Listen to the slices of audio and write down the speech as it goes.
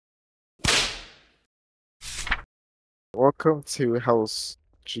Welcome to House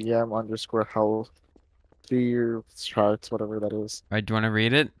GM underscore Health Fear Charts, whatever that is. Alright, do you want to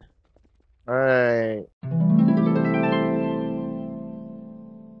read it? Alright.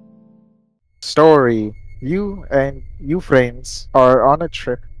 Story. You and you friends are on a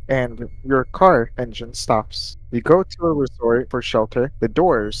trip and your car engine stops. You go to a resort for shelter. The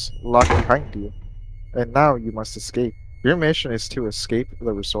doors lock behind you. And now you must escape. Your mission is to escape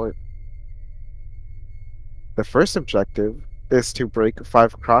the resort. The first objective is to break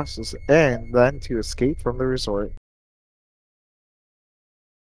 5 crosses and then to escape from the resort.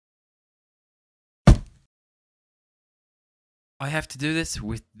 I have to do this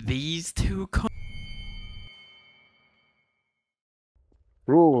with these two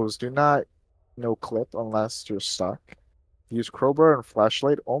Rules: do not no clip unless you're stuck. Use crowbar and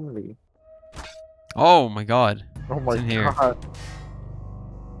flashlight only. Oh my god. Oh my in here? god.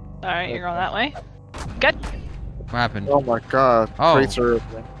 Alright, you're going that way. Good. What happened? Oh my god. Oh. Crates are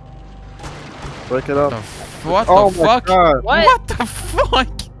open. Break it up. What Oh the my fuck? god. What? The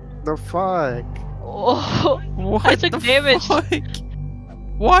fuck? The fuck? Oh, What I took the damage. fuck?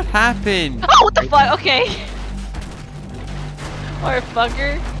 What happened? Oh, what the fuck? Okay.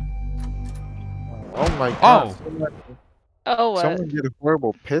 Motherfucker. Oh my god. Oh. Oh, what? Someone get a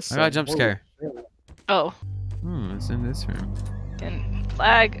horrible piss. I got a jump scare. Oh. It's in this room. Can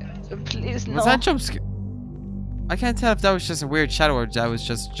flag. Please, no. Was that jump scare? I can't tell if that was just a weird shadow or that was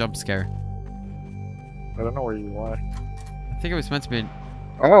just a jump scare. I don't know where you are. I think it was meant to be.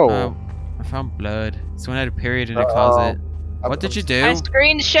 Oh. I found blood. Someone had a period in a closet. What did you do? My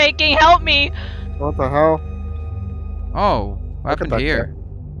screen's shaking. Help me. What the hell? Oh, what Look at happened that here?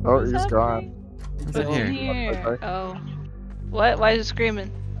 Oh, What's he's gone. What's in What's in here? here? Oh. What? Why is it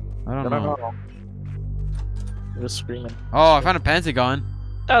screaming? I I don't don't know. know. You're screaming. Oh, I found a pentagon.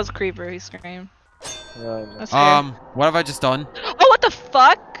 That was a creeper. He screamed. Yeah, I know. That's scary. What have I just done? Oh, what the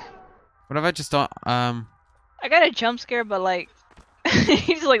fuck? What have I just done? I got a jump scare, but like,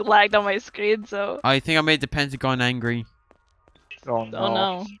 he just like lagged on my screen, so. I think I made the pentagon angry. Oh no. Oh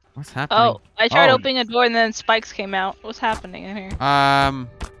no. What's happening? Oh, I tried Oh. opening a door and then spikes came out. What's happening in here?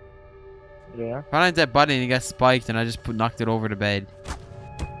 Yeah. Found a dead body and he got spiked and I just knocked it over the bed.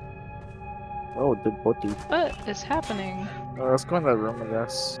 Oh, dead body. What is happening? Let's go in that room, I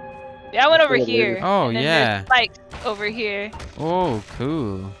guess. Yeah, I went over Yeah, here. Oh, and then yeah. There's spikes over here. Oh,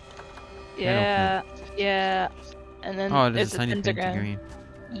 cool. Yeah, yeah. And then Oh, there's there's a a tiny pentagram. pentagram.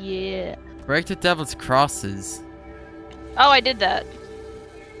 Yeah. Break the devil's crosses. Oh, I did that.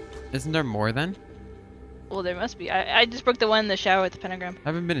 Isn't there more then? Well, there must be. I just broke the one in the shower with the pentagram. I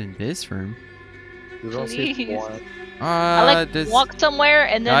haven't been in this room. You don't see Please. one. I like this... walk somewhere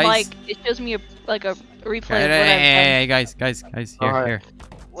and then Guys? like it shows me a replay Hey, of what I've done. hey, guys, here, Hi. here.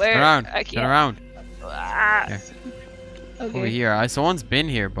 Where? Turn around, I turn can't. around. Ah. Here. Okay. Over here. Someone's been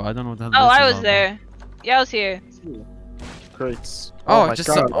here, but I don't know what the hell Oh, this I is was all there. Yeah, I was here. Crates. Oh, my just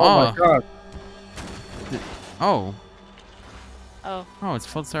god. some- Oh my oh. god. about. Oh, Oh, it's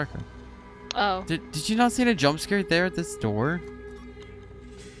full circle. oh. Did you not see the jump scare there at this door?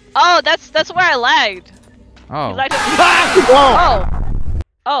 Oh, that's where I lagged. Oh. You lagged Whoa!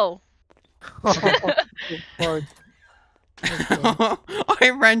 Oh. Oh. Fuck. I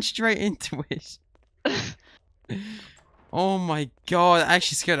ran straight into it. Oh my god, that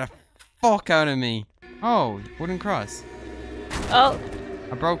actually scared the fuck out of me. Oh, wooden cross. Oh.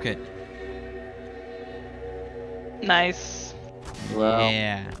 I broke it. Nice. Wow.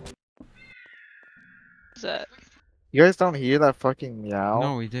 Yeah. What's that? You guys don't hear that fucking meow?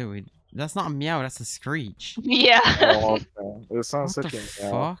 No, we do. That's not a meow, that's a screech. Yeah. Oh, okay. It sounds What like the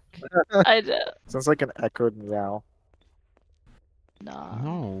a meow. fuck? I do. Sounds like an echoed meow. Nah.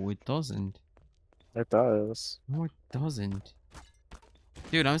 No, it doesn't. It does. No, it doesn't.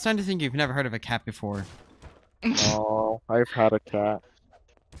 Dude, I'm starting to think you've never heard of a cat before. Oh, I've had a cat.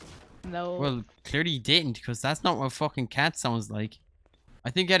 No. Well, clearly you didn't, because that's not what a fucking cat sounds like. I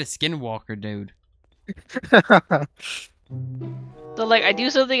think you had a skinwalker, dude. So like I do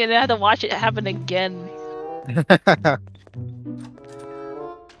something and then I have to watch it happen again.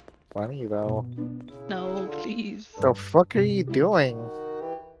 Funny though. No, please. The fuck are you doing?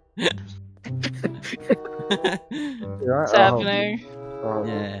 What's happening? Oh.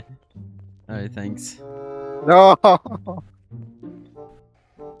 Yeah. Alright, thanks. No.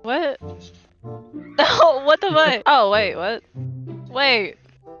 What? Oh, what the fuck? Oh, wait, what? Wait.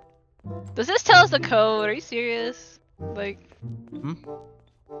 Does this tell us the code? Are you serious? Like, Hmm?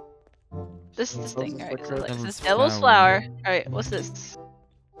 this thing, Devil's right? So, Flower. like, Devil's this devil's Flower. flower. Alright, what's this?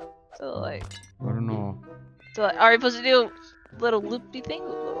 So, like, I don't know. are we supposed to do little loopy thing?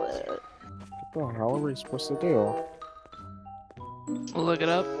 What? What the hell are we supposed to do? Look it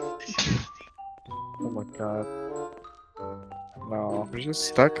up. Oh my god. No, we're just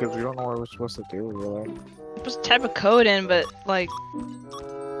stuck because we don't know what we're supposed to do, really. Just type a code in, but like,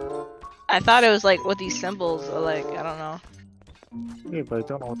 I thought it was like what these symbols are like. I don't know. Yeah, but I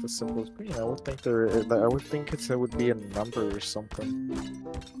don't know what the symbols mean. I would think I would think it would be a number or something.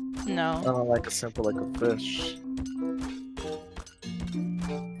 No. I don't like a symbol like a fish.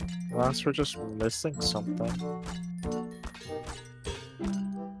 Unless we're just missing something.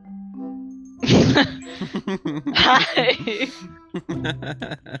 Hi.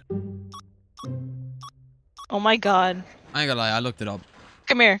 Oh my god. I ain't gonna lie, I looked it up.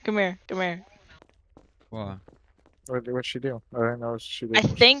 Come here, come here, come here. What? What'd she do? I don't know what she did. I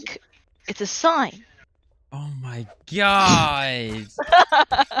think it's a sign. Oh my god!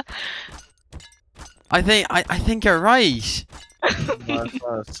 I think you're right. No, it's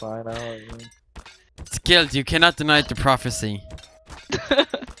not a sign. I don't know what you mean. Skilled, you cannot deny the prophecy.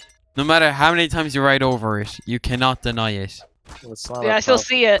 No matter how many times you write over it, you cannot deny it. It's not Yeah, a I still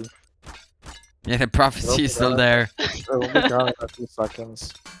see it. Yeah, the prophecy is still there. Oh my god, in a few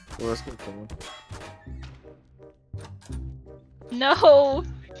seconds. So let's continue. No!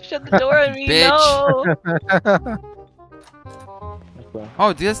 Shut the door on me, Bitch. no! Okay.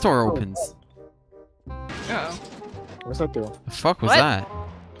 Oh, this door opens. Oh. What's that do? The fuck was What? that?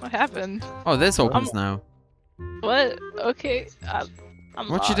 What happened? Oh, this opens now. What? Okay, I'm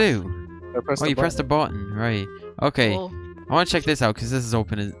What'd you lost. do? I pressed Oh, the you pressed the button, right. Okay, Cool. I want to check this out, because this is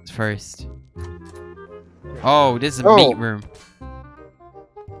open first. Oh, this is a Oh. meat room.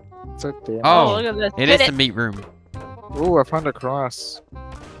 What's that do? Oh, look at this. It Hit is the meat room. Ooh, I found a cross.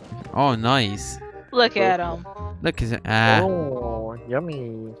 Oh, nice. Look at him. Look, is it? Ah. Oh,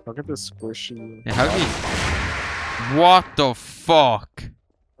 yummy. Look at this squishy. Yeah, how do you... What the fuck?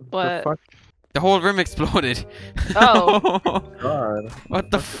 What? The fuck? The whole room exploded. Oh. God.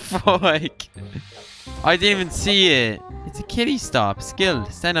 What the fuck? I didn't even see it. It's a kitty stop.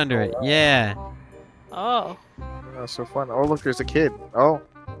 Skilled. Stand under it. Yeah. Oh. Oh, so fun. Oh, look, there's a kid. Oh,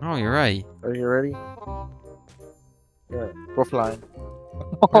 Oh, you're right. are you ready? Yeah, go flying.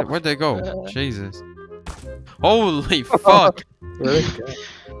 Where'd they go? Uh. Jesus. Holy fuck. Where'd it go?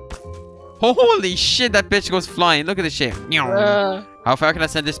 Holy shit, that bitch goes flying. Look at this shit. Meow. How far can I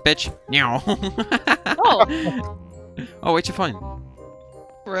send this bitch? Meow. Oh. Oh, what'd you find?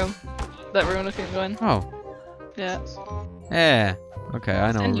 Room. That room I can go in. Oh. Yeah. Yeah. Okay,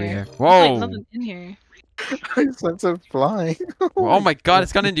 I know It's in we're here. here. There's Whoa. like nothing in here. I sent it flying. Oh my god,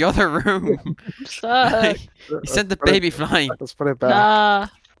 it's gone in the other room. I'm stuck. He sent the baby flying. Let's put it back. Nah.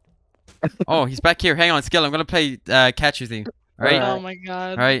 Oh, he's back here. Hang on, Skill. I'm gonna play catch with you. Alright? Oh my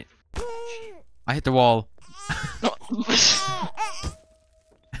god. Alright. I hit the wall.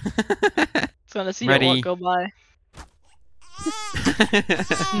 It's gonna see Ready. your walk go by.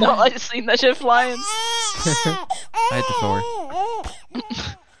 No, I just seen that shit flying. I hit the floor.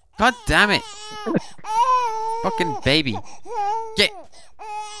 God damn it. Fucking baby. Get.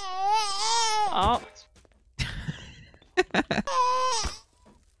 Oh.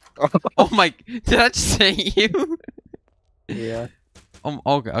 Oh my. Did I just say you? Yeah.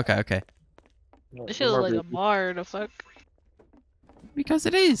 Okay. This shit looks like a bar, the fuck? Because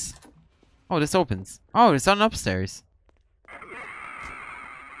it is. Oh, this opens. Oh, it's on upstairs.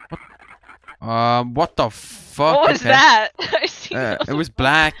 What the fuck? What was Okay. that? I seen It was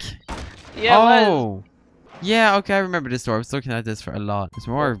black. Yeah, it was. Oh. Yeah, okay, I remember this door. I was looking at this for a lot. There's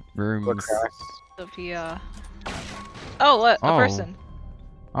more Look, rooms. Up here. Oh, what? A Oh. person.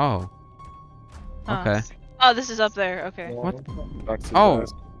 Oh. Huh. Okay. Oh, this is up there. Okay. What? Back to you Oh.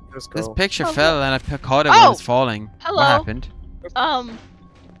 guys. Just This go. picture Oh, fell and I caught it when it Oh! was falling. Hello. What happened?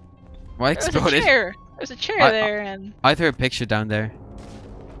 What There's a exploded? chair. There's a chair I- there, and I threw a picture down there.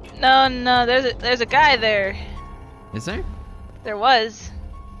 no, there's a guy there. Is there? There was.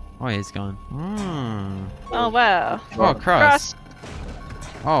 Oh, he's gone. Hmm. Oh wow. Oh, cross.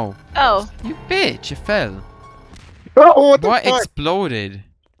 Oh, Oh. you bitch! It fell. Oh, what the What fuck? exploded?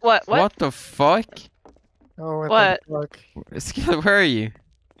 What? What? the fuck? Oh, What? the fuck? Skill, where are you?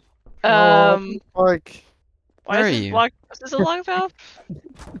 Oh, what the fuck? Why Where is are this you? locked? Is this a lock valve?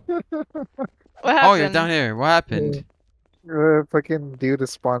 What happened? Oh, you're down here. What happened? Fucking dude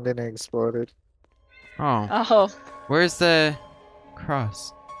spawned in and exploded. Oh, Oh, where's the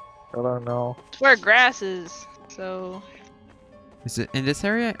cross? I don't know. it's where grass is. So. Is it in this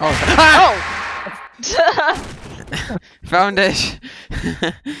area? Oh, Oh. found it.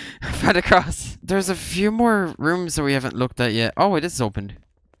 Found a cross. There's a few more rooms that we haven't looked at yet. Oh, wait, this is opened.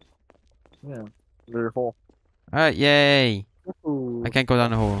 Yeah. Very hole. Alright, yay. Ooh. I can't go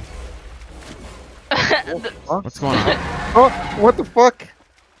down the hole. Huh? What's going on? Oh, what the fuck?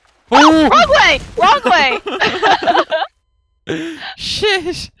 Oh! Wrong way!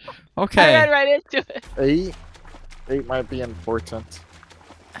 Shit! I Okay. ran right into it. 8. 8 might be important.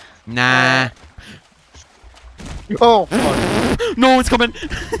 Nah. Oh, fuck. No, it's coming!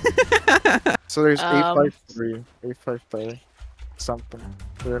 So there's Um, 853. 853. Something.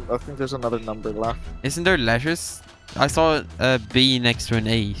 I think there's another number left. Isn't there letters? I saw a B next to an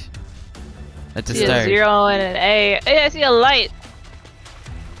 8. At the See a start. 0 and an A. Hey, I see a light.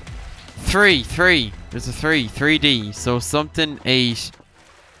 3. There's a 3. 3D. So something 8.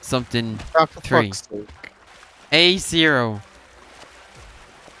 Something Ah, for 3. fuck's sake. A0.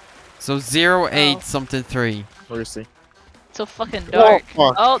 So 0, 8, Oh. something 3. Where is he? It's so fucking dark.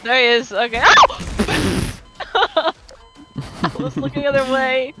 fuck. Oh, there he is. Okay. Ow! I was looking the other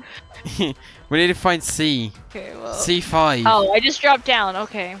way. We need to find C. Okay, well. C5. Oh, I just dropped down.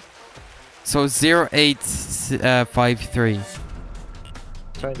 Okay. So 0, 8, 5, 3.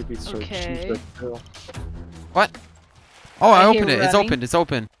 Trying to be so Okay. cheap, but still. What? Oh, I I opened hear it. It's running. open. It's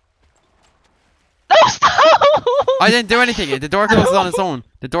open. No, stop! I didn't do anything. The door closes on its own.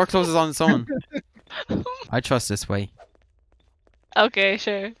 The door closes on its own. I trust this way. Okay,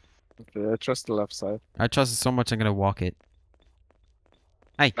 sure. Okay, I trust the left side. I trust it so much I'm gonna walk it.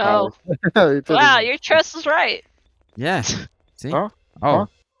 Hey. Oh, It didn't wow, even- your trust was right. Yeah. See? Huh? Oh. Huh?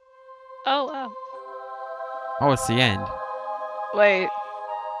 Oh, wow. Oh, it's the end. Wait.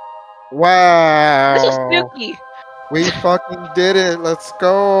 Wow! This is spooky. We fucking did it. Let's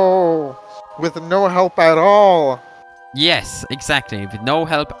go. With no help at all. Yes, exactly. With no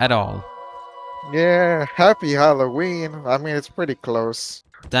help at all. Yeah, happy Halloween. I mean, it's pretty close.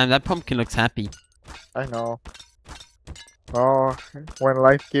 Damn, that pumpkin looks happy. I know. Oh, when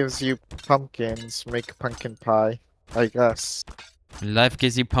life gives you pumpkins, make pumpkin pie. I guess. Life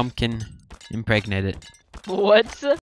gives you pumpkin. Impregnate it. What?